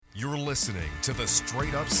listening to the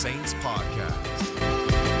Straight Up Saints podcast.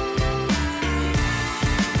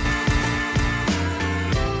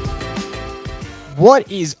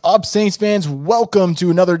 What is up, Saints fans? Welcome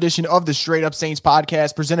to another edition of the Straight Up Saints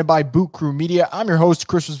podcast presented by Boot Crew Media. I'm your host,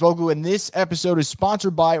 Chris Vogel, and this episode is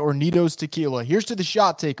sponsored by Hornitos Tequila. Here's to the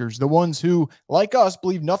shot takers, the ones who, like us,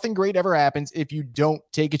 believe nothing great ever happens if you don't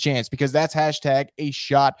take a chance, because that's hashtag a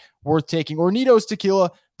shot worth taking. Hornitos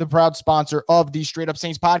Tequila, the proud sponsor of the Straight Up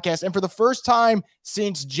Saints podcast. And for the first time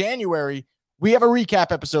since January, we have a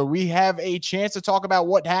recap episode. We have a chance to talk about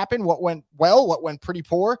what happened, what went well, what went pretty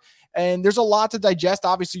poor. And there's a lot to digest.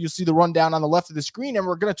 Obviously, you'll see the rundown on the left of the screen, and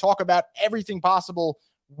we're going to talk about everything possible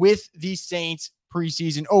with the Saints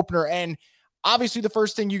preseason opener. And obviously, the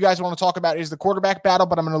first thing you guys want to talk about is the quarterback battle,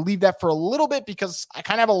 but I'm going to leave that for a little bit because I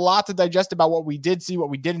kind of have a lot to digest about what we did see, what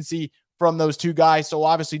we didn't see from those two guys. So we'll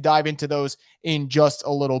obviously dive into those in just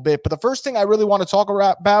a little bit. But the first thing I really want to talk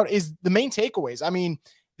about is the main takeaways. I mean,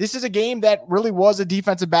 this is a game that really was a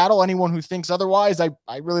defensive battle. Anyone who thinks otherwise, I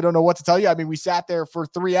really don't know what to tell you. I mean, we sat there for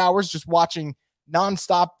 3 hours just watching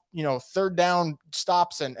nonstop, third down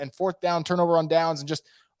stops and fourth down turnover on downs and just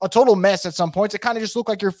a total mess at some points. It kind of just looked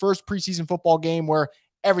like your first preseason football game where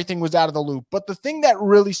everything was out of the loop. But the thing that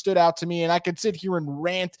really stood out to me, and I could sit here and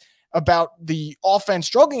rant about the offense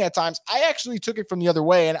struggling at times, I actually took it from the other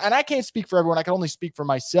way. And I can't speak for everyone. I can only speak for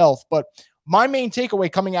myself. But my main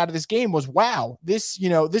takeaway coming out of this game was, wow, this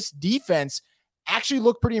defense actually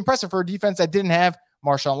looked pretty impressive for a defense that didn't have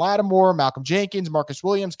Marshawn Lattimore, Malcolm Jenkins, Marcus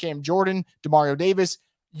Williams, Cam Jordan, Demario Davis.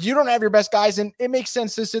 You don't have your best guys, and it makes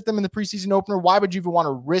sense to sit them in the preseason opener. Why would you even want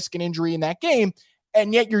to risk an injury in that game?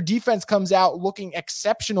 And yet your defense comes out looking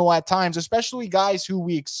exceptional at times, especially guys who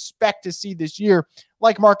we expect to see this year,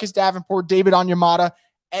 like Marcus Davenport, David Onyemata,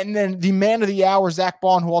 and then the man of the hour, Zach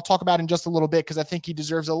Baun, who I'll talk about in just a little bit because I think he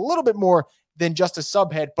deserves a little bit more than just a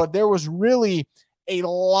subhead. But there was really a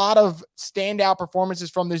lot of standout performances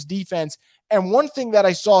from this defense. And one thing that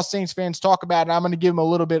I saw Saints fans talk about, and I'm going to give him a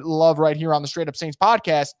little bit of love right here on the Straight Up Saints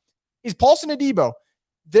podcast, is Paulson Adebo.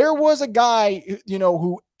 There was a guy,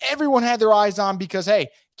 who everyone had their eyes on because, hey,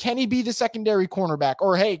 can he be the secondary cornerback?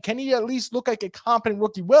 Or, hey, can he at least look like a competent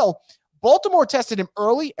rookie? Well, Baltimore tested him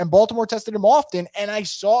early and Baltimore tested him often, and I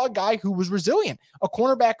saw a guy who was resilient, a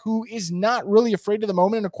cornerback who is not really afraid of the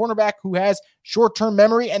moment, and a cornerback who has short-term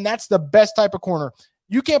memory, and that's the best type of corner.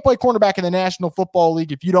 You can't play cornerback in the National Football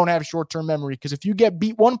League if you don't have short-term memory, because if you get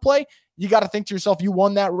beat one play, you got to think to yourself, you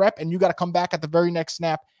won that rep, and you got to come back at the very next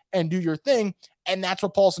snap and do your thing, and that's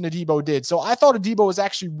what Paulson Adebo did. So I thought Adebo was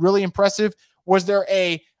actually really impressive. Was there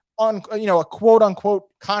a quote-unquote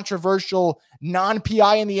controversial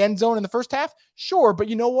non-PI in the end zone in the first half? Sure, but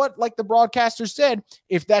you know what? Like the broadcaster said,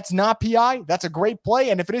 if that's not PI, that's a great play,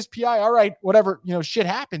 and if it is PI, all right, whatever, shit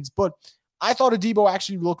happens. But I thought Adebo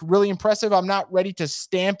actually looked really impressive. I'm not ready to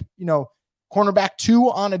stamp, cornerback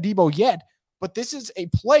 2 on Adebo yet, but this is a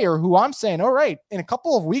player who I'm saying, all right, in a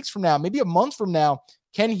couple of weeks from now, maybe a month from now,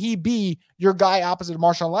 can he be your guy opposite of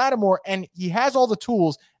Marshawn Lattimore? And he has all the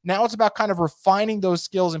tools. Now it's about kind of refining those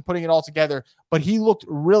skills and putting it all together. But he looked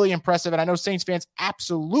really impressive. And I know Saints fans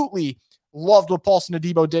absolutely loved what Paulson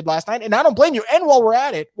Adebo did last night. And I don't blame you. And while we're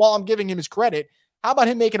at it, while I'm giving him his credit, how about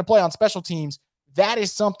him making a play on special teams? That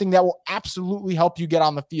is something that will absolutely help you get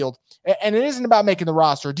on the field. And it isn't about making the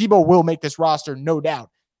roster. Adebo will make this roster, no doubt.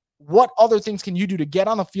 What other things can you do to get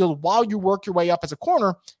on the field while you work your way up as a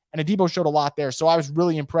corner? And Adebo showed a lot there, so I was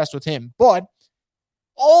really impressed with him. But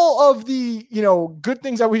all of the, good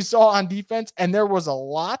things that we saw on defense, and there was a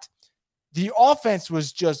lot, the offense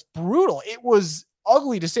was just brutal. It was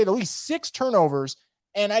ugly, to say the least. 6 turnovers.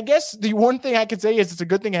 And I guess the one thing I could say is it's a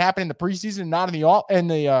good thing it happened in the preseason, not in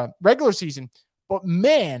the regular season. But,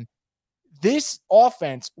 man, this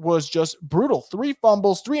offense was just brutal. 3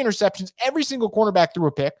 fumbles, 3 interceptions. Every single cornerback threw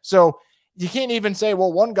a pick. So you can't even say,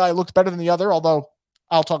 well, one guy looked better than the other, although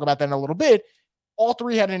I'll talk about that in a little bit. All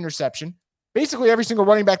 3 had an interception. Basically, every single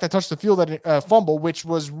running back that touched the field had a fumble, which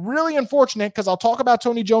was really unfortunate because I'll talk about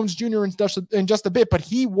Tony Jones Jr. in just a bit, but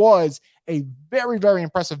he was a very, very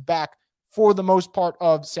impressive back for the most part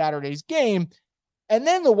of Saturday's game. And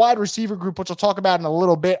then the wide receiver group, which I'll talk about in a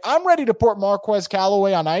little bit. I'm ready to put Marquez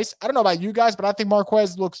Callaway on ice. I don't know about you guys, but I think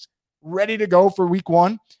Marquez looks ready to go for week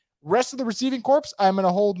 1. Rest of the receiving corps, I'm going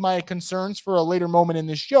to hold my concerns for a later moment in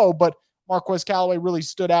this show, but Marquez Callaway really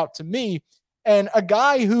stood out to me. And a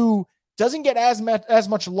guy who doesn't get as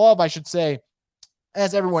much love, I should say,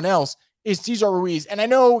 as everyone else is Cesar Ruiz. And I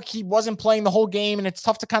know he wasn't playing the whole game, and it's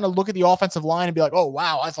tough to kind of look at the offensive line and be like, oh,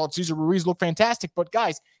 wow, I thought Cesar Ruiz looked fantastic. But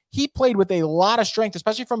guys, he played with a lot of strength,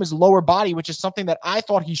 especially from his lower body, which is something that I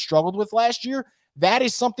thought he struggled with last year. that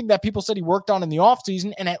is something that people said he worked on in the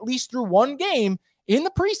offseason, and at least through one game in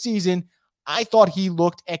the preseason, I thought he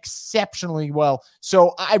looked exceptionally well.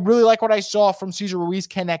 So I really like what I saw from Cesar Ruiz.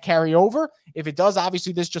 Can that carry over? If it does,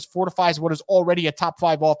 obviously this just fortifies what is already a top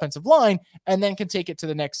 5 offensive line and then can take it to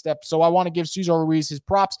the next step. So I want to give Cesar Ruiz his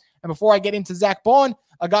props. And before I get into Zack Baun,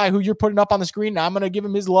 a guy who you're putting up on the screen, and I'm going to give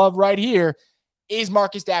him his love right here, is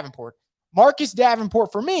Marcus Davenport. Marcus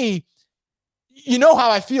Davenport, for me, you know how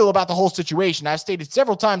I feel about the whole situation. I've stated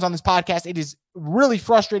several times on this podcast, it is really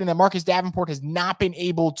frustrating that Marcus Davenport has not been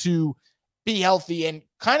able to be healthy and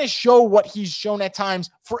kind of show what he's shown at times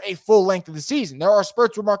for a full length of the season. There are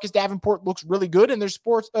spurts where Marcus Davenport looks really good, and there's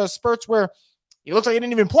spurts where he looks like he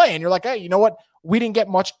didn't even play, and you're like, hey, you know what? We didn't get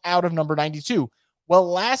much out of number 92. Well,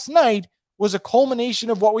 last night was a culmination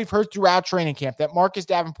of what we've heard throughout training camp, that Marcus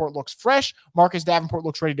Davenport looks fresh, Marcus Davenport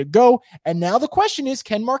looks ready to go, and now the question is,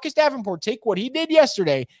 can Marcus Davenport take what he did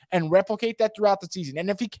yesterday and replicate that throughout the season? And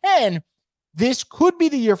if he can, this could be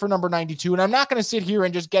the year for number 92. And I'm not going to sit here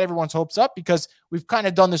and just get everyone's hopes up because we've kind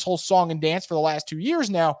of done this whole song and dance for the last 2 years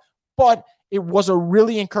now, but it was a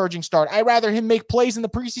really encouraging start. I'd rather him make plays in the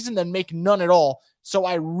preseason than make none at all. So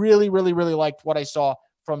I really, really, really liked what I saw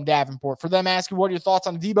from Davenport. For them asking, what are your thoughts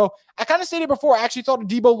on Debo? I kind of stated before, I actually thought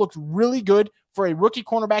Debo looked really good for a rookie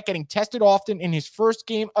cornerback getting tested often in his first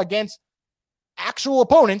game against actual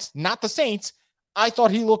opponents, not the Saints. I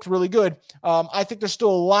thought he looked really good. I think there's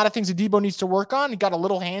still a lot of things that Debo needs to work on. He got a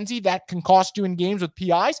little handsy. That can cost you in games with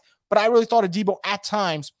PIs, but I really thought Debo at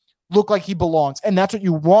times looked like he belongs, and that's what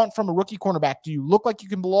you want from a rookie cornerback. Do you look like you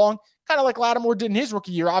can belong? Kind of like Lattimore did in his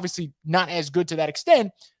rookie year. Obviously not as good to that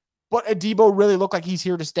extent, but Debo really looked like he's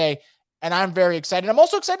here to stay, and I'm very excited. I'm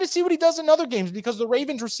also excited to see what he does in other games because the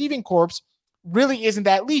Ravens receiving corps really isn't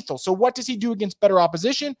that lethal. So what does he do against better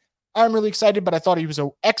opposition? I'm really excited, but I thought he was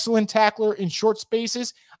an excellent tackler in short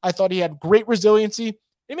spaces. I thought he had great resiliency.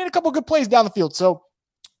 He made a couple good plays down the field. So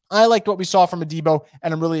I liked what we saw from Debo,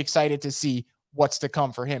 and I'm really excited to see what's to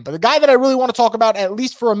come for him. But the guy that I really want to talk about, at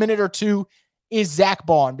least for a minute or two, is Zack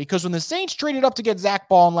Baun. Because when the Saints traded up to get Zack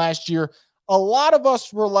Baun last year, a lot of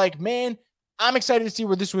us were like, man, I'm excited to see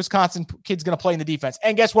where this Wisconsin kid's going to play in the defense.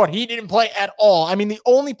 And guess what? He didn't play at all. I mean, the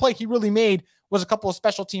only play he really made was a couple of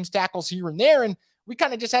special teams tackles here and there, and we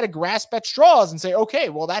kind of just had to grasp at straws and say, okay,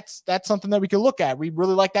 well, that's something that we could look at. We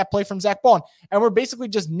really like that play from Zack Baun. And we're basically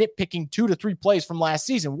just nitpicking 2 to 3 plays from last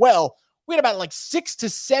season. Well, we had about like 6 to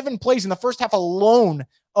 7 plays in the first half alone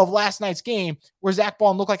of last night's game where Zack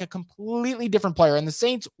Baun looked like a completely different player. And the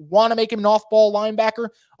Saints want to make him an off-ball linebacker.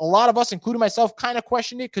 A lot of us, including myself, kind of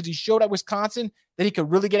questioned it because he showed at Wisconsin that he could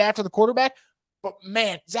really get after the quarterback. But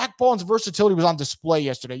man, Zack Baun's versatility was on display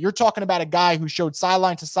yesterday. You're talking about a guy who showed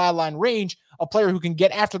sideline to sideline range, a player who can get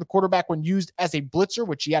after the quarterback when used as a blitzer,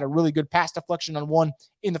 which he had a really good pass deflection on one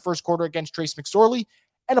in the first quarter against Trace McSorley,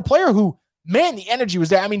 and a player who, man, the energy was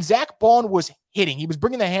there. I mean, Zack Baun was hitting. He was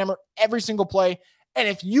bringing the hammer every single play. And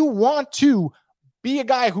if you want to be a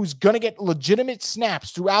guy who's going to get legitimate snaps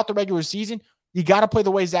throughout the regular season, you got to play the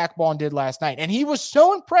way Zack Baun did last night. And he was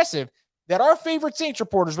so impressive that our favorite Saints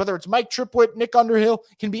reporters, whether it's Mike Tripwitt, Nick Underhill,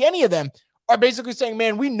 can be any of them, are basically saying,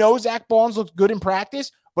 man, we know Zack Baun's looked good in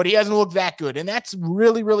practice, but he hasn't looked that good. And that's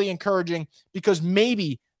really, really encouraging because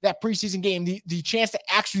maybe that preseason game, the chance to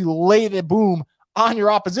actually lay the boom on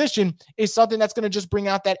your opposition is something that's going to just bring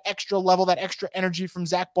out that extra level, that extra energy from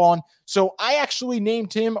Zack Baun. So I actually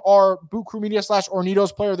named him our Boot Crew Media /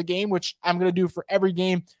 Ornitos player of the game, which I'm going to do for every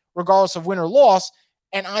game, regardless of win or loss.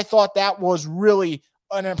 And I thought that was really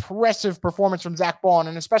an impressive performance from Zack Baun,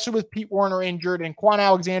 and especially with Pete Werner injured and Quan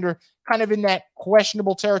Alexander kind of in that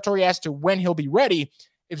questionable territory as to when he'll be ready.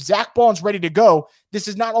 If Zack Baun's ready to go, this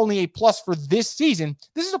is not only a plus for this season,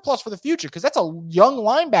 this is a plus for the future because that's a young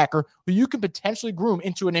linebacker who you can potentially groom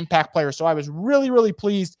into an impact player. So I was really, really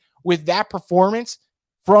pleased with that performance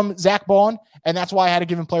from Zack Baun, and that's why I had to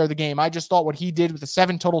give him player of the game. I just thought what he did with the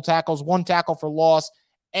 7 total tackles, 1 tackle for loss,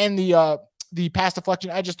 and the pass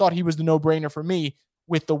deflection, I just thought he was the no-brainer for me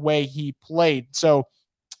with the way he played. So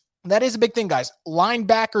that is a big thing, guys.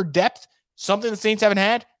 Linebacker depth, something the Saints haven't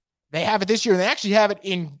had. They have it this year, and they actually have it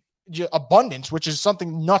in abundance, which is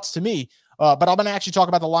something nuts to me. But I'm going to actually talk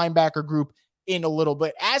about the linebacker group in a little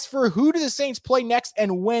bit. As for who do the Saints play next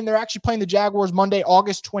and when, they're actually playing the Jaguars Monday,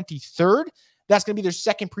 August 23rd. That's going to be their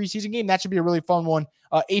second preseason game. That should be a really fun one.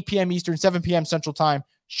 8 p.m. Eastern, 7 p.m. Central Time.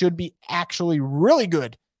 Should be actually really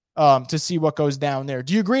good to see what goes down there.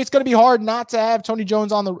 Do you agree it's going to be hard not to have Tony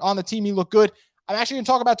Jones on the team? He looked good. I'm actually going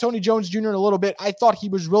to talk about Tony Jones Jr. in a little bit. I thought he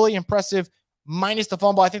was really impressive, minus the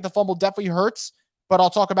fumble. I think the fumble definitely hurts, but I'll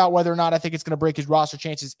talk about whether or not I think it's going to break his roster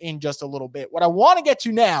chances in just a little bit. What I want to get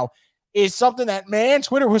to now is something that, man,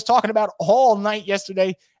 Twitter was talking about all night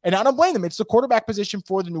yesterday. And I don't blame them. It's the quarterback position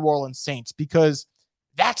for the New Orleans Saints because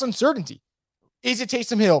that's uncertainty. Is it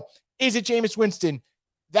Taysom Hill? Is it Jameis Winston?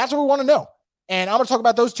 That's what we want to know. And I'm going to talk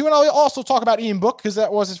about those two. And I'll also talk about Ian Book because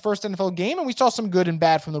that was his first NFL game. And we saw some good and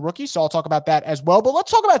bad from the rookie. So I'll talk about that as well. But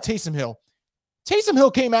let's talk about Taysom Hill. Taysom Hill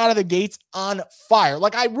came out of the gates on fire.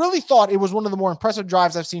 Like, I really thought it was one of the more impressive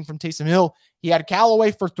drives I've seen from Taysom Hill. He had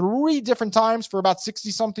Callaway for 3 different times for about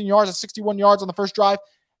 60-something yards, 61 yards on the first drive.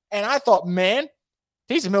 And I thought, man,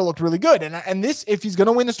 Taysom Hill looked really good. And this, if he's going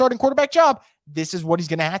to win the starting quarterback job, this is what he's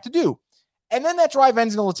going to have to do. And then that drive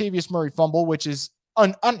ends in a Latavius Murray fumble, which is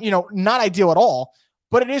not ideal at all.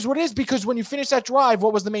 But it is what it is because when you finish that drive,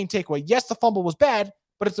 what was the main takeaway? Yes, the fumble was bad,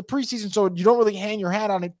 but it's the preseason, so you don't really hang your hat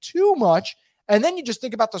on it too much. And then you just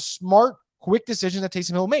think about the smart, quick decision that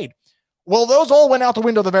Taysom Hill made. Well, those all went out the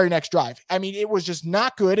window the very next drive. I mean, it was just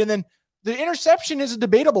not good. And then the interception is a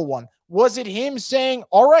debatable one. Was it him saying,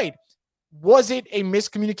 all right, was it a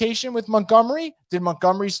miscommunication with Montgomery? Did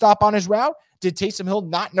Montgomery stop on his route? Did Taysom Hill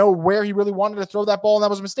not know where he really wanted to throw that ball and that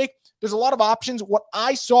was a mistake? There's a lot of options. What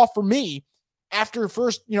I saw for me after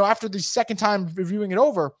the second time reviewing it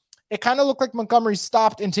over, it kind of looked like Montgomery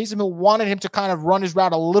stopped and Taysom Hill wanted him to kind of run his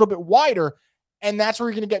route a little bit wider. And that's where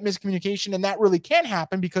you're going to get miscommunication. And that really can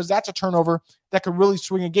happen because that's a turnover that could really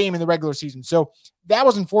swing a game in the regular season. So that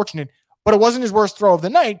was unfortunate, but it wasn't his worst throw of the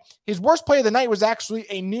night. His worst play of the night was actually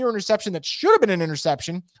a near interception that should have been an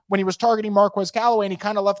interception when he was targeting Marquez Callaway and he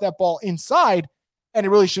kind of left that ball inside and it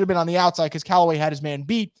really should have been on the outside because Callaway had his man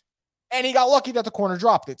beat and he got lucky that the corner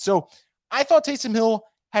dropped it. So I thought Taysom Hill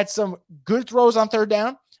had some good throws on third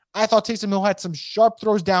down. I thought Taysom Hill had some sharp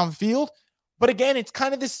throws downfield. But again, it's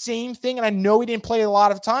kind of the same thing. And I know he didn't play a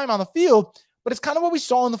lot of time on the field, but it's kind of what we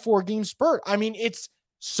saw in the 4-game spurt. I mean, it's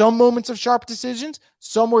some moments of sharp decisions,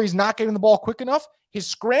 some where he's not getting the ball quick enough. His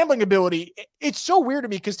scrambling ability, it's so weird to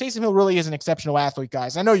me because Taysom Hill really is an exceptional athlete,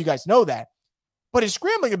 guys. I know you guys know that, but his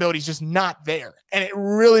scrambling ability is just not there. And it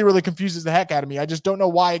really, really confuses the heck out of me. I just don't know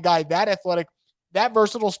why a guy that athletic, that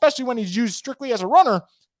versatile, especially when he's used strictly as a runner,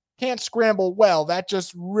 can't scramble well. That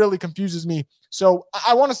just really confuses me. So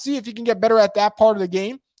I want to see if he can get better at that part of the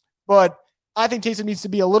game. But I think Taysom needs to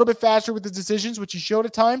be a little bit faster with his decisions, which he showed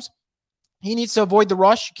at times. He needs to avoid the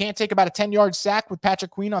rush. You can't take about a 10-yard sack with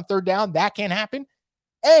Patrick Queen on third down. That can't happen.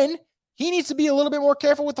 And he needs to be a little bit more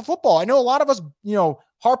careful with the football. I know a lot of us,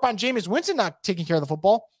 harp on Jameis Winston not taking care of the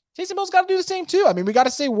football. Taysom Hill's got to do the same too. I mean, we got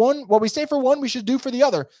to say what we say for one, we should do for the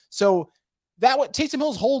other. So that what Taysom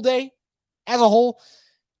Hill's whole day as a whole,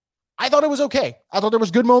 I thought it was okay. I thought there was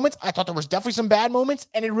good moments. I thought there was definitely some bad moments,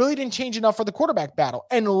 and it really didn't change enough for the quarterback battle.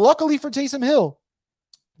 And luckily for Taysom Hill,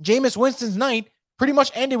 Jameis Winston's night pretty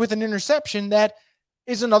much ended with an interception that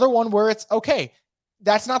is another one where it's okay.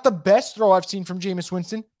 That's not the best throw I've seen from Jameis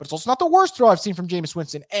Winston, but it's also not the worst throw I've seen from Jameis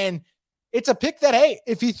Winston. And it's a pick that, hey,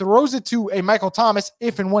 if he throws it to a Michael Thomas,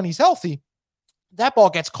 if and when he's healthy, that ball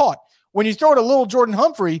gets caught. When you throw it to little Jordan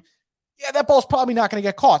Humphrey, yeah, that ball's probably not going to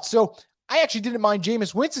get caught. So I actually didn't mind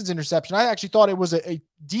Jameis Winston's interception. I actually thought it was a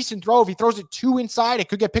decent throw. If he throws it 2 inside, it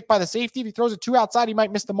could get picked by the safety. If he throws it 2 outside, he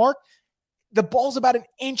might miss the mark. The ball's about an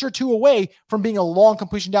inch or 2 away from being a long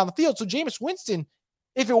completion down the field. So Jameis Winston,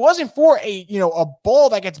 if it wasn't for a ball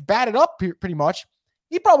that gets batted up pretty much,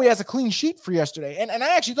 he probably has a clean sheet for yesterday. And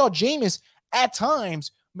I actually thought Jameis at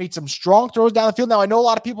times made some strong throws down the field. Now, I know a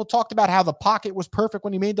lot of people talked about how the pocket was perfect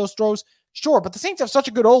when he made those throws. Sure, but the Saints have such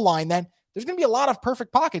a good O-line that there's going to be a lot of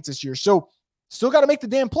perfect pockets this year. So still got to make the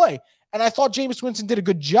damn play. And I thought Jameis Winston did a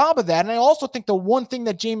good job of that. And I also think the one thing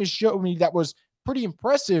that Jameis showed me that was pretty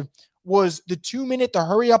impressive was the 2-minute, the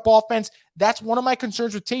hurry-up offense. That's one of my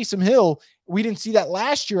concerns with Taysom Hill. We didn't see that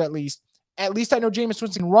last year, at least. At least I know Jameis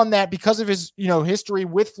Winston can run that because of his history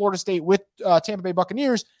with Florida State, with Tampa Bay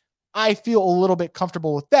Buccaneers. I feel a little bit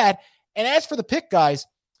comfortable with that. And as for the pick, guys,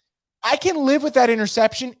 I can live with that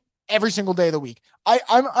interception every single day of the week.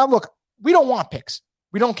 Look, we don't want picks.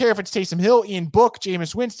 We don't care if it's Taysom Hill, Ian Book,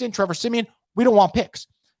 Jameis Winston, Trevor Siemian. We don't want picks.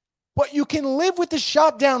 But you can live with the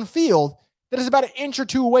shot downfield that is about an inch or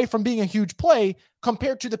 2 away from being a huge play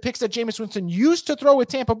compared to the picks that Jameis Winston used to throw at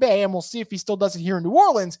Tampa Bay, and we'll see if he still does it here in New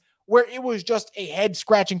Orleans, where it was just a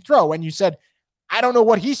head-scratching throw. And you said, I don't know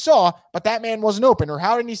what he saw, but that man wasn't open. Or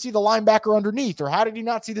how didn't he see the linebacker underneath? Or how did he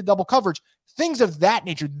not see the double coverage? Things of that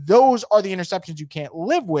nature. Those are the interceptions you can't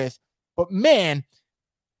live with. But man,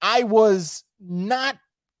 I was not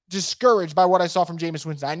discouraged by what I saw from Jameis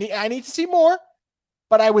Winston. I need to see more,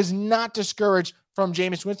 but I was not discouraged from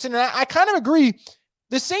Jameis Winston. And I kind of agree.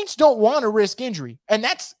 The Saints don't want to risk injury. And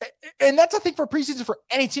that's a thing for preseason for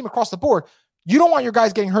any team across the board. You don't want your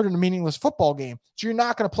guys getting hurt in a meaningless football game. So you're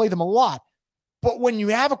not going to play them a lot. But when you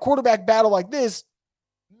have a quarterback battle like this,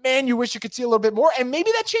 man, you wish you could see a little bit more. And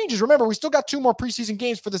maybe that changes. Remember, we still got 2 more preseason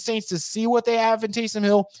games for the Saints to see what they have in Taysom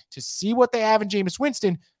Hill, to see what they have in Jameis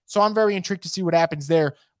Winston. So I'm very intrigued to see what happens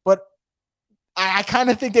there. But I kind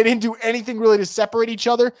of think they didn't do anything really to separate each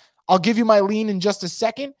other. I'll give you my lean in just a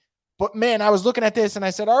second. But man, I was looking at this and I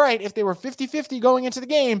said, all right, if they were 50-50 going into the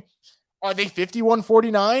game, are they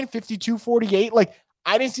 51-49, 52-48? Like,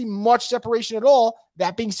 I didn't see much separation at all.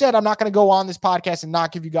 That being said, I'm not going to go on this podcast and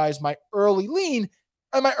not give you guys my early lean.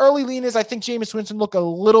 And my early lean is I think Jameis Winston look a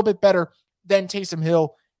little bit better than Taysom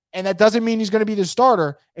Hill. And that doesn't mean he's going to be the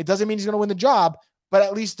starter. It doesn't mean he's going to win the job. But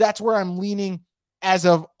at least that's where I'm leaning as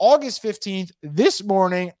of August 15th, this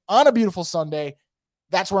morning on a beautiful Sunday.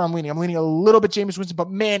 That's where I'm leaning. I'm leaning a little bit Jameis Winston,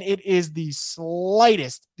 but man, it is the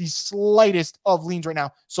slightest of leans right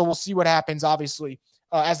now. So we'll see what happens, obviously,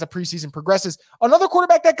 as the preseason progresses. Another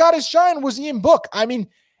quarterback that got his shine was Ian Book. I mean,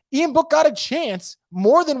 Ian Book got a chance,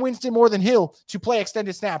 more than Winston, more than Hill, to play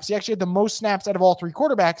extended snaps. He actually had the most snaps out of all 3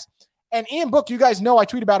 quarterbacks. And Ian Book, you guys know I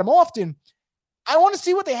tweet about him often. I want to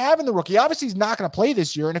see what they have in the rookie. Obviously, he's not going to play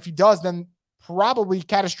this year. And if he does, then probably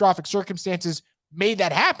catastrophic circumstances made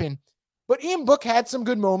that happen. But Ian Book had some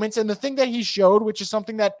good moments. And the thing that he showed, which is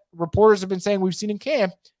something that reporters have been saying we've seen in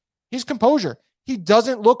camp, his composure. He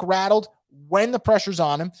doesn't look rattled when the pressure's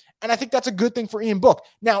on him. And I think that's a good thing for Ian Book.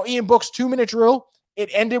 Now, Ian Book's 2-minute drill, it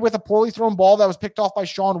ended with a poorly thrown ball that was picked off by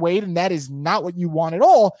Sean Wade, and that is not what you want at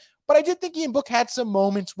all. But I did think Ian Book had some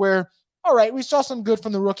moments where, all right, we saw some good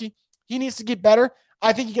from the rookie. He needs to get better.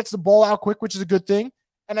 I think he gets the ball out quick, which is a good thing.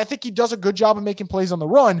 And I think he does a good job of making plays on the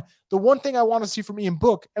run. The one thing I want to see from Ian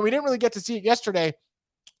Book, and we didn't really get to see it yesterday,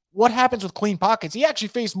 what happens with clean pockets? He actually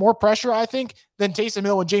faced more pressure, I think, than Taysom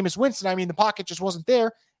Hill and Jameis Winston. I mean, the pocket just wasn't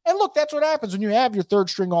there. And look, that's what happens when you have your third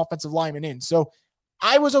string offensive lineman in. So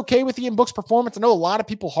I was okay with Ian Book's performance. I know a lot of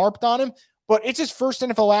people harped on him, but it's his first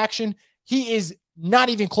NFL action. He is not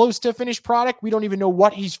even close to finished product. We don't even know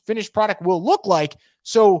what his finished product will look like.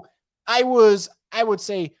 So I would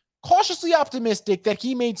say, cautiously optimistic that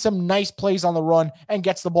he made some nice plays on the run and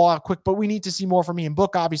gets the ball out quick, but we need to see more from Ian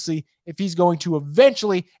Book, obviously, if he's going to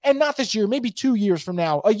eventually, and not this year, maybe 2 years from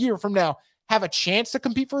now, a year from now, have a chance to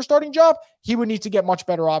compete for a starting job. He would need to get much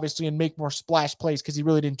better, obviously, and make more splash plays because he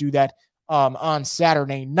really didn't do that on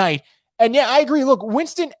Saturday night. And yeah, I agree. Look,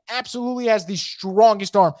 Winston absolutely has the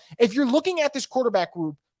strongest arm. If you're looking at this quarterback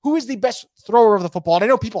group, who is the best thrower of the football? And I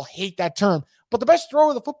know people hate that term, but the best thrower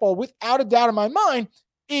of the football, without a doubt in my mind,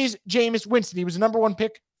 is Jameis Winston. He was the number 1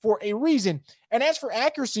 pick for a reason. And as for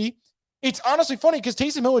accuracy, it's honestly funny because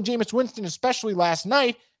Taysom Hill and Jameis Winston, especially last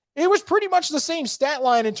night, it was pretty much the same stat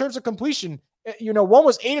line in terms of completion. You know, one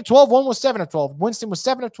was 8 of 12, one was 7 of 12. Winston was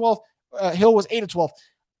 7 of 12. Hill was 8 of 12.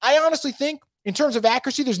 I honestly think in terms of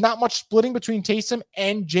accuracy, there's not much splitting between Taysom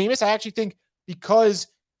and Jameis. I actually think because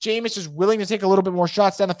Jameis is willing to take a little bit more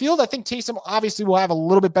shots down the field, I think Taysom obviously will have a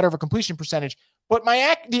little bit better of a completion percentage. But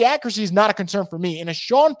the accuracy is not a concern for me. In a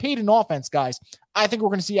Sean Payton offense, guys, I think we're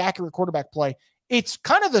going to see accurate quarterback play. It's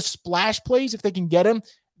kind of the splash plays, if they can get him,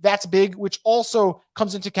 that's big, which also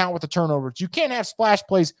comes into account with the turnovers. You can't have splash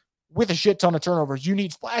plays with a shit ton of turnovers. You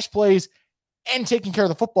need splash plays and taking care of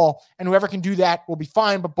the football, and whoever can do that will be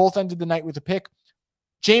fine, but both ended the night with a pick.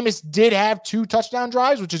 Jameis did have 2 touchdown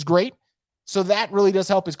drives, which is great, so that really does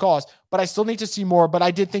help his cause, but I still need to see more, but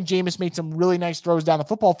I did think Jameis made some really nice throws down the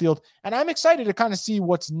football field, and I'm excited to kind of see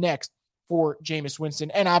what's next for Jameis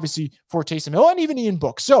Winston, and obviously for Taysom Hill, and even Ian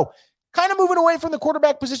Book. So, kind of moving away from the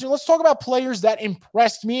quarterback position, let's talk about players that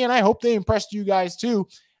impressed me, and I hope they impressed you guys too.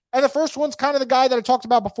 And the first one's kind of the guy that I talked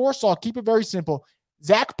about before, so I'll keep it very simple.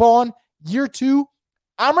 Zack Baun, year 2.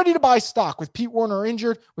 I'm ready to buy stock with Pete Werner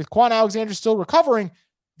injured, with Quan Alexander still recovering.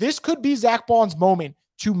 This could be Zack Baun's moment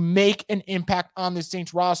to make an impact on this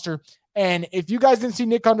Saints roster. And if you guys didn't see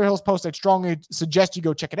Nick Underhill's post, I'd strongly suggest you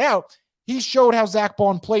go check it out. He showed how Zack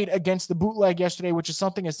Baun played against the bootleg yesterday, which is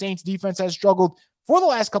something a Saints defense has struggled for the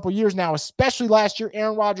last couple of years now, especially last year.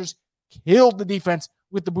 Aaron Rodgers killed the defense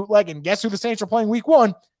with the bootleg, and guess who the Saints are playing week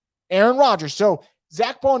 1? Aaron Rodgers. So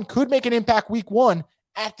Zack Baun could make an impact week 1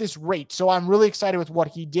 at this rate. So I'm really excited with what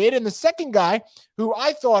he did. And the second guy who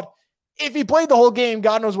I thought, if he played the whole game,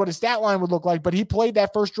 God knows what his stat line would look like, but he played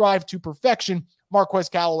that first drive to perfection, Marquez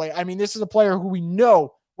Callaway. I mean, this is a player who we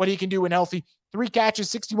know what he can do when healthy. 3 catches,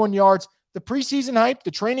 61 yards. The preseason hype,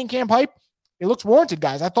 the training camp hype, it looks warranted,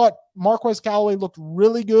 guys. I thought Marquez Callaway looked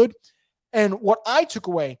really good. And what I took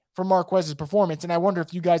away from Marquez's performance, and I wonder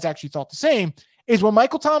if you guys actually thought the same, is when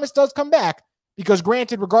Michael Thomas does come back, because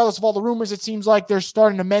granted, regardless of all the rumors, it seems like they're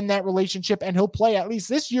starting to mend that relationship, and he'll play at least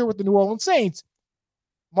this year with the New Orleans Saints.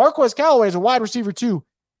 Marquez Callaway is a wide receiver too.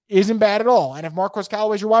 isn't bad at all. And if Marquez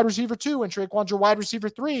Callaway is your wide receiver 2 and Traquan's your wide receiver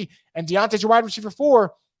 3 and Deontay's your wide receiver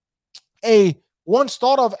 4, a once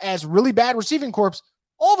thought of as really bad receiving corps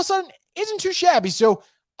all of a sudden isn't too shabby. So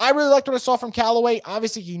I really liked what I saw from Callaway.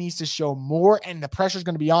 Obviously, he needs to show more, and the pressure is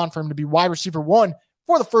going to be on for him to be wide receiver 1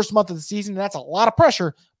 for the first month of the season. And that's a lot of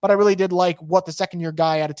pressure, but I really did like what the second-year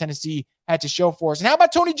guy out of Tennessee had to show for us. And how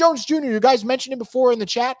about Tony Jones Jr.? You guys mentioned him before in the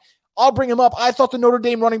chat. I'll bring him up. I thought the Notre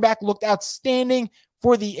Dame running back looked outstanding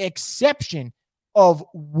for the exception of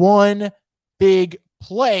one big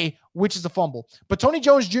play, which is a fumble. But Tony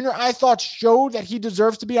Jones Jr., I thought, showed that he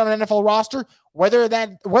deserves to be on an NFL roster. Whether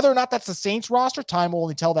or not that's the Saints roster, time will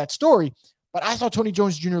only tell that story. But I thought Tony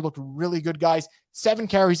Jones Jr. looked really good, guys. 7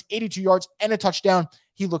 carries, 82 yards, and a touchdown.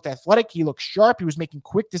 He looked athletic. He looked sharp. He was making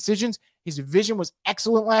quick decisions. His vision was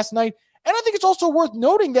excellent last night. And I think it's also worth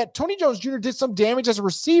noting that Tony Jones Jr. did some damage as a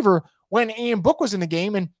receiver when Ian Book was in the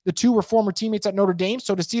game, and the two were former teammates at Notre Dame.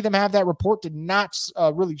 So to see them have that report did not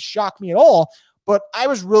really shock me at all. But I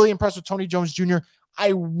was really impressed with Tony Jones Jr.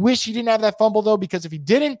 I wish he didn't have that fumble, though, because if he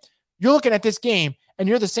didn't, you're looking at this game, and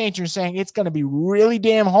you're the Saints, and you're saying it's going to be really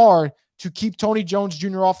damn hard to keep Tony Jones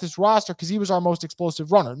Jr. off this roster because he was our most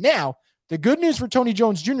explosive runner. Now, the good news for Tony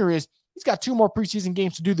Jones Jr. is he's got 2 more preseason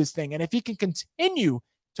games to do this thing. And if he can continue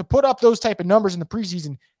to put up those type of numbers in the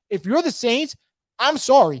preseason, if you're the Saints, I'm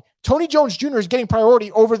sorry. Tony Jones Jr. is getting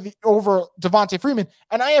priority over Devontae Freeman.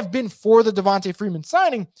 And I have been for the Devontae Freeman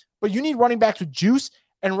signing, but you need running backs with juice.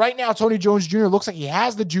 And right now, Tony Jones Jr. looks like he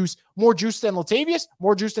has the juice, more juice than Latavius,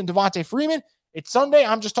 more juice than Devontae Freeman. It's Sunday.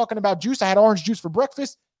 I'm just talking about juice. I had orange juice for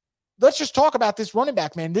breakfast. Let's just talk about this running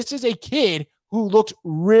back, man. This is a kid who looked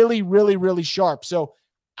really, really, really sharp. So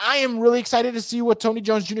I am really excited to see what Tony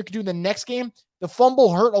Jones Jr. can do in the next game. The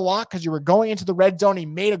fumble hurt a lot because you were going into the red zone. He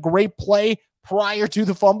made a great play prior to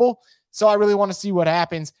the fumble. So I really want to see what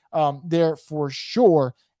happens there for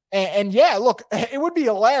sure. And yeah, look, it would be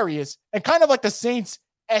hilarious and kind of like the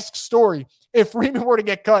Saints-esque story if Freeman were to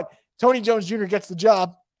get cut, Tony Jones Jr. gets the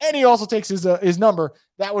job, and he also takes his number.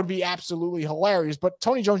 That would be absolutely hilarious. But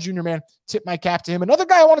Tony Jones Jr., man, tip my cap to him. Another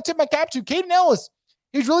guy I want to tip my cap to, Caden Ellis.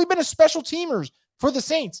 He's really been a special teamer for the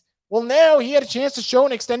Saints. Well, now he had a chance to show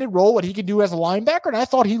an extended role, what he could do as a linebacker, and I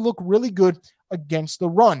thought he looked really good against the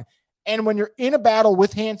run. And when you're in a battle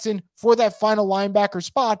with Hansen for that final linebacker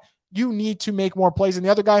spot, you need to make more plays than the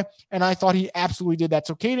other guy, and I thought he absolutely did that.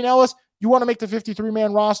 So Caden Ellis, you want to make the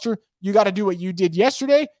 53-man roster, you got to do what you did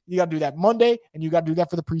yesterday, you got to do that Monday, and you got to do that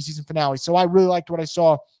for the preseason finale. So I really liked what I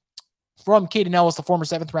saw from Caden Ellis, the former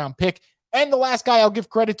 7th-round pick. And the last guy I'll give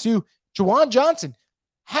credit to, Juwan Johnson.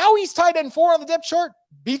 How he's tight end 4 on the depth chart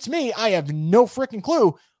beats me. I have no freaking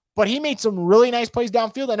clue, but he made some really nice plays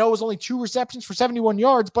downfield. I know it was only 2 receptions for 71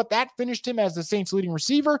 yards, but that finished him as the Saints' leading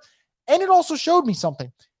receiver, and it also showed me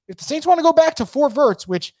something. If the Saints want to go back to 4 verts,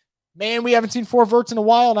 which, man, we haven't seen 4 verts in a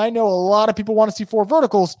while, and I know a lot of people want to see 4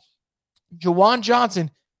 verticals, Juwan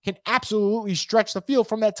Johnson can absolutely stretch the field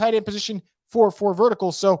from that tight end position for 4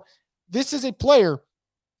 verticals. So this is a player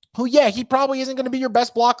who, yeah, he probably isn't going to be your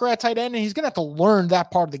best blocker at tight end, and he's going to have to learn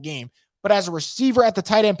that part of the game. But as a receiver at the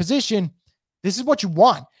tight end position, this is what you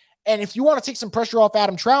want. And if you want to take some pressure off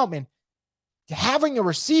Adam Troutman, having a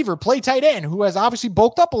receiver play tight end who has obviously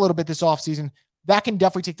bulked up a little bit this offseason, that can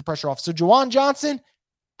definitely take the pressure off. So Juwan Johnson,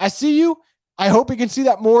 I see you. I hope we can see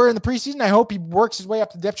that more in the preseason. I hope he works his way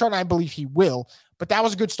up the depth chart, and I believe he will. But that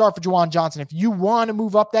was a good start for Juwan Johnson. If you want to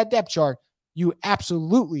move up that depth chart, you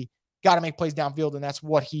absolutely got to make plays downfield, and that's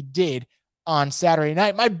what he did on Saturday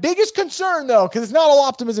night. My biggest concern, though, because it's not all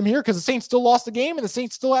optimism here because the Saints still lost the game and the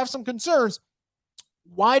Saints still have some concerns,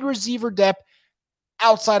 wide receiver depth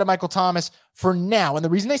outside of Michael Thomas for now. And the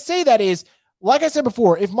reason I say that is, like I said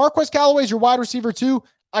before, if Marquez Callaway is your wide receiver 2,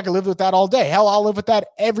 I can live with that all day. Hell, I'll live with that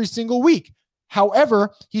every single week.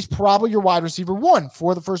 However, he's probably your wide receiver 1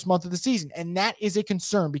 for the first month of the season. And that is a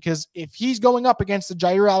concern because if he's going up against the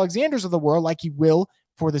Jair Alexanders of the world, like he will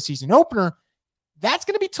for the season opener, that's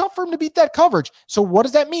going to be tough for him to beat that coverage. So what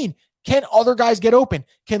does that mean? Can other guys get open?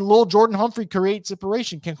 Can Lil Jordan Humphrey create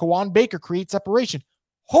separation? Can Kawan Baker create separation?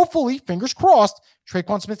 Hopefully, fingers crossed,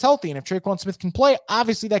 Traquan Smith's healthy. And if Traquan Smith can play,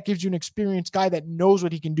 obviously that gives you an experienced guy that knows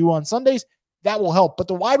what he can do on Sundays. That will help. But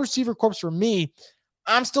the wide receiver corps for me,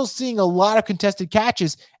 I'm still seeing a lot of contested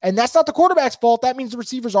catches. And that's not the quarterback's fault. That means the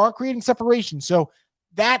receivers aren't creating separation. So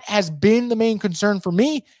that has been the main concern for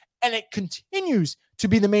me. And it continues to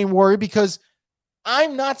be the main worry because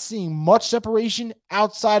I'm not seeing much separation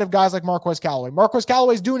outside of guys like Marquez Callaway. Marquez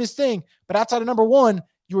Callaway is doing his thing, but outside of number 1,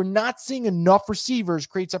 you're not seeing enough receivers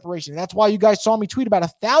create separation. That's why you guys saw me tweet about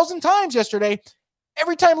 1,000 times yesterday.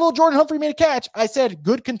 Every time Lil Jordan Humphrey made a catch, I said,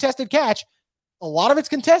 good contested catch. A lot of it's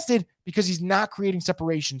contested because he's not creating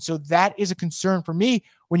separation. So that is a concern for me.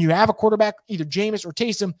 When you have a quarterback, either Jameis or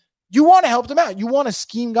Taysom, you want to help them out. You want to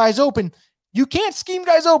scheme guys open. You can't scheme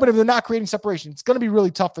guys open if they're not creating separation. It's going to be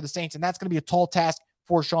really tough for the Saints, and that's going to be a tall task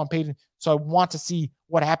for Sean Payton. So I want to see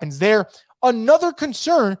what happens there. Another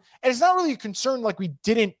concern, and it's not really a concern like we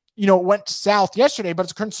didn't, went south yesterday, but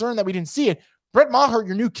it's a concern that we didn't see it. Brett Maher,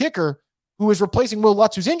 your new kicker, who is replacing Will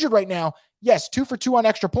Lutz, who's injured right now. Yes, 2 for 2 on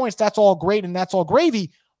extra points. That's all great, and that's all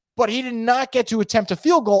gravy, but he did not get to attempt a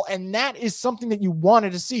field goal, and that is something that you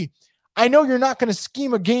wanted to see. I know you're not going to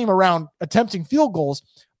scheme a game around attempting field goals,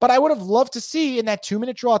 but I would have loved to see in that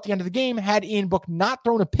 2-minute draw at the end of the game, had Ian Book not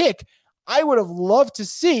thrown a pick, I would have loved to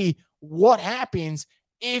see what happens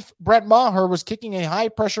if Brett Maher was kicking a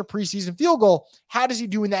high-pressure preseason field goal. How does he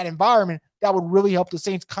do in that environment? That would really help the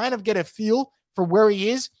Saints kind of get a feel for where he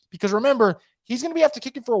is, because remember, he's going to be have to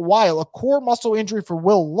kick it for a while. A core muscle injury for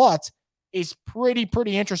Will Lutz is pretty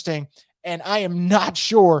interesting, and I am not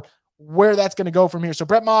sure where that's going to go from here. So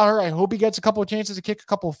Brett Maher, I hope he gets a couple of chances to kick a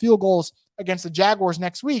couple of field goals against the Jaguars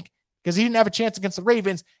next week, because he didn't have a chance against the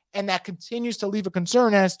Ravens, and that continues to leave a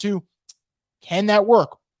concern as to, can that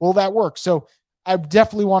work? Will that work? So I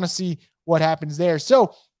definitely want to see what happens there.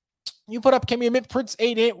 So you put up Kemi Prince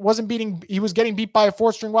 8-8, he was getting beat by a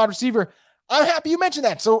 4th-string wide receiver. I'm happy you mentioned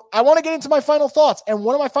that. So I want to get into my final thoughts. And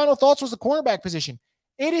one of my final thoughts was the cornerback position.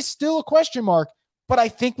 It is still a question mark, but I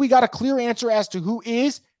think we got a clear answer as to who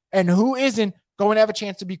is and who isn't going to have a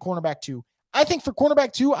chance to be cornerback 2. I think for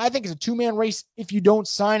cornerback 2, I think it's a 2-man race if you don't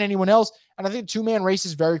sign anyone else. And I think the 2-man race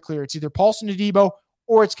is very clear. It's either Paulson Adebo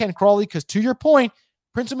or it's Ken Crawley, because to your point,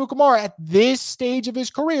 Prince Amukamara at this stage of his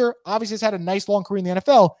career obviously has had a nice long career in the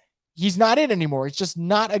NFL. He's not it anymore. It's just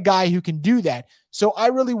not a guy who can do that. So I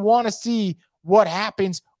really want to see what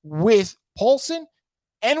happens with Paulson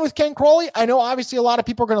and with Ken Crawley. I know obviously a lot of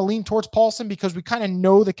people are going to lean towards Paulson because we kind of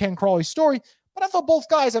know the Ken Crawley story, but I thought both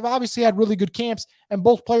guys have obviously had really good camps and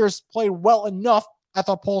both players played well enough. I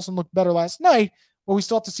thought Paulson looked better last night, but we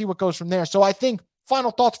still have to see what goes from there. So I think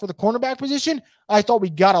final thoughts for the cornerback position, I thought we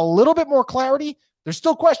got a little bit more clarity. There's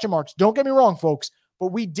still question marks. Don't get me wrong, folks,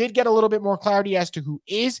 but we did get a little bit more clarity as to who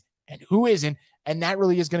is and who isn't, and that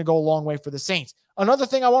really is going to go a long way for the Saints. Another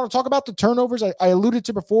thing I want to talk about, the turnovers I alluded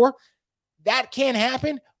to before. That can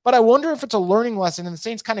happen, but I wonder if it's a learning lesson, and the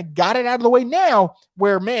Saints kind of got it out of the way now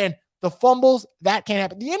where, man, the fumbles, that can't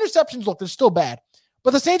happen. The interceptions, look, they're still bad,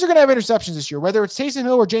 but the Saints are going to have interceptions this year. Whether it's Taysom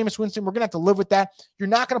Hill or Jameis Winston, we're going to have to live with that. You're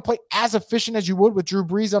not going to play as efficient as you would with Drew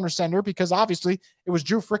Brees under center, because obviously it was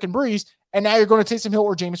Drew frickin' Brees, and now you're going to Taysom Hill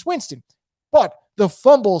or Jameis Winston. But the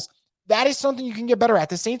fumbles, that is something you can get better at.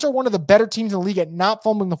 The Saints are one of the better teams in the league at not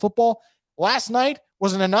fumbling the football. Last night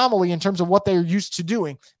was an anomaly in terms of what they're used to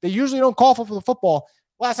doing. They usually don't call for the football.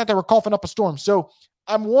 Last night they were coughing up a storm. So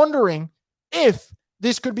I'm wondering if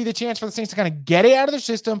this could be the chance for the Saints to kind of get it out of their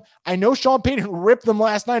system. I know Sean Payton ripped them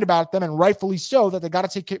last night about them, and rightfully so, that they got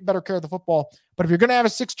to take better care of the football. But if you're going to have a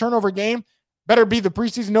 6-turnover game, better be the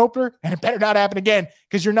preseason opener, and it better not happen again,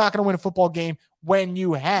 because you're not going to win a football game when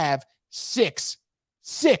you have six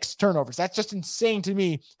turnovers. That's just insane to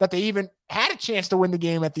me that they even had a chance to win the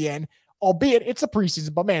game at the end, albeit it's a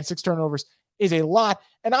preseason. But man, 6 turnovers is a lot.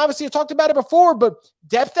 And obviously I talked about it before, but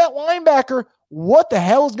depth at linebacker, what the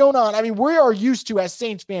hell is going on? I mean, we are used to, as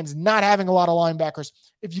Saints fans, not having a lot of linebackers.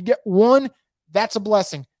 If you get one, that's a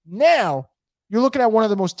blessing. Now, you're looking at one of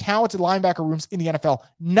the most talented linebacker rooms in the NFL.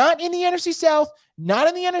 Not in the NFC South, not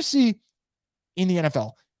in the NFC, in the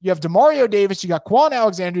NFL. You have Demario Davis, you got Quan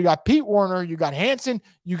Alexander, you got Pete Werner, you got Hanson,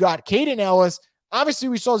 you got Caden Ellis. Obviously,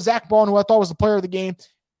 we saw Zach Bond, who I thought was the player of the game.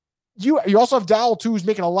 You also have Dowell, too, who's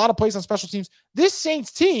making a lot of plays on special teams. This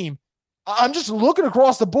Saints team, I'm just looking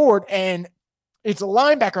across the board, and it's a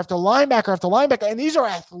linebacker after linebacker after linebacker, and these are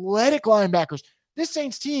athletic linebackers. This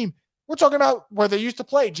Saints team, we're talking about where they used to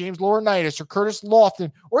play, James Laurinaitis or Curtis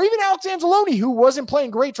Lofton, or even Alex Anzalone, who wasn't playing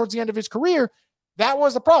great towards the end of his career. That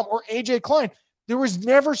was the problem. Or A.J. Klein. There was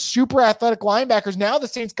never super athletic linebackers. Now the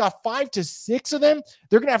Saints got 5 to 6 of them.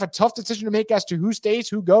 They're going to have a tough decision to make as to who stays,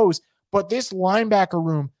 who goes. But this linebacker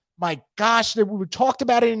room, my gosh, we talked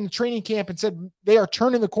about it in the training camp and said they are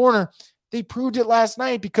turning the corner. They proved it last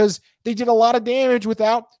night because they did a lot of damage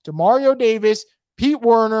without Demario Davis, Pete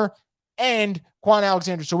Werner, and Quan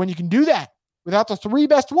Alexander. So when you can do that without the 3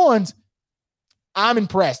 best ones, I'm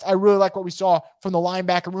impressed. I really like what we saw from the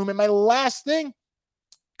linebacker room. And my last thing,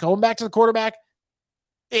 going back to the quarterback,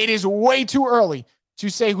 it is way too early to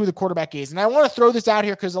say who the quarterback is. And I want to throw this out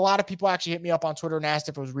here because a lot of people actually hit me up on Twitter and asked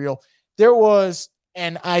if it was real. There was,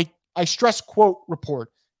 and I stress quote report,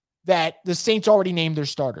 that the Saints already named their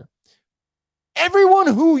starter. Everyone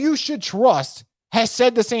who you should trust has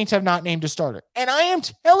said the Saints have not named a starter. And I am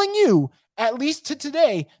telling you, at least to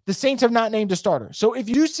today, the Saints have not named a starter. So if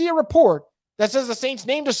you see a report that says the Saints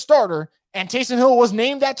named a starter and Taysom Hill was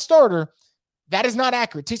named that starter, that is not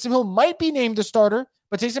accurate. Taysom Hill might be named a starter,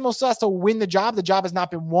 but Taysom Hill still has to win the job. The job has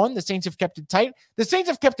not been won. The Saints have kept it tight. The Saints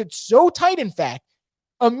have kept it so tight, in fact,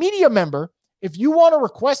 a media member, if you want to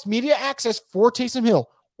request media access for Taysom Hill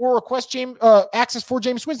or request access for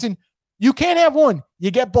Jameis Winston, you can't have one.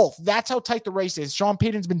 You get both. That's how tight the race is. Sean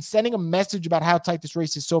Payton's been sending a message about how tight this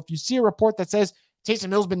race is. So if you see a report that says Taysom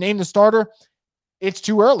Hill's been named the starter, it's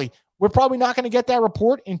too early. We're probably not going to get that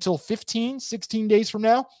report until 15, 16 days from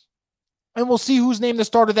now. And we'll see who's named the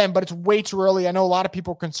starter then, but it's way too early. I know a lot of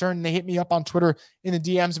people are concerned, and they hit me up on Twitter in the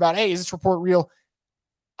DMs about, hey, is this report real?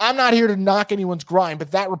 I'm not here to knock anyone's grind,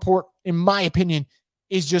 but that report, in my opinion,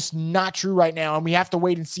 is just not true right now. And we have to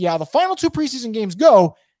wait and see how the final 2 preseason games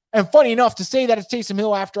go. And funny enough, to say that it's Taysom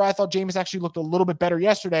Hill after I thought Jameis actually looked a little bit better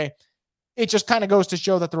yesterday, it just kind of goes to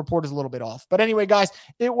show that the report is a little bit off. But anyway, guys,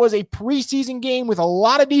 it was a preseason game with a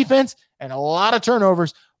lot of defense and a lot of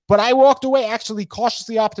turnovers. But I walked away actually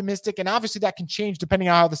cautiously optimistic, and obviously that can change depending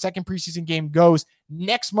on how the second preseason game goes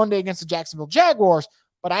next Monday against the Jacksonville Jaguars.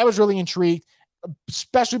 But I was really intrigued,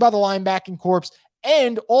 especially by the linebacking corps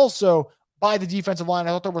and also by the defensive line. I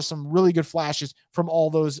thought there were some really good flashes from all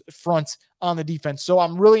those fronts on the defense. So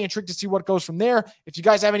I'm really intrigued to see what goes from there. If you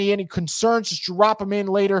guys have any concerns, just drop them in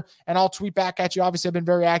later and I'll tweet back at you. Obviously, I've been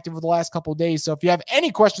very active over the last couple of days. So if you have any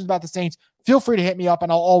questions about the Saints, feel free to hit me up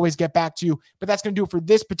and I'll always get back to you. But that's going to do it for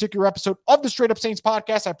this particular episode of the Straight Up Saints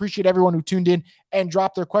podcast. I appreciate everyone who tuned in and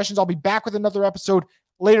dropped their questions. I'll be back with another episode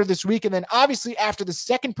later this week. And then obviously after the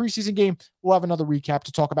second preseason game, we'll have another recap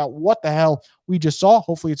to talk about what the hell we just saw.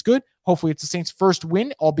 Hopefully it's good. Hopefully it's the Saints' first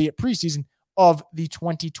win, albeit preseason, of the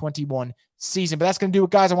 2021 season. But that's going to do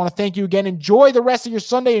it, guys. I want to thank you again. Enjoy the rest of your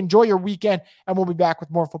Sunday. Enjoy your weekend. And we'll be back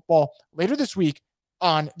with more football later this week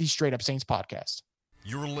on the Straight Up Saints podcast.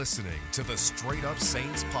 You're listening to the Straight Up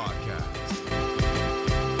Saints podcast.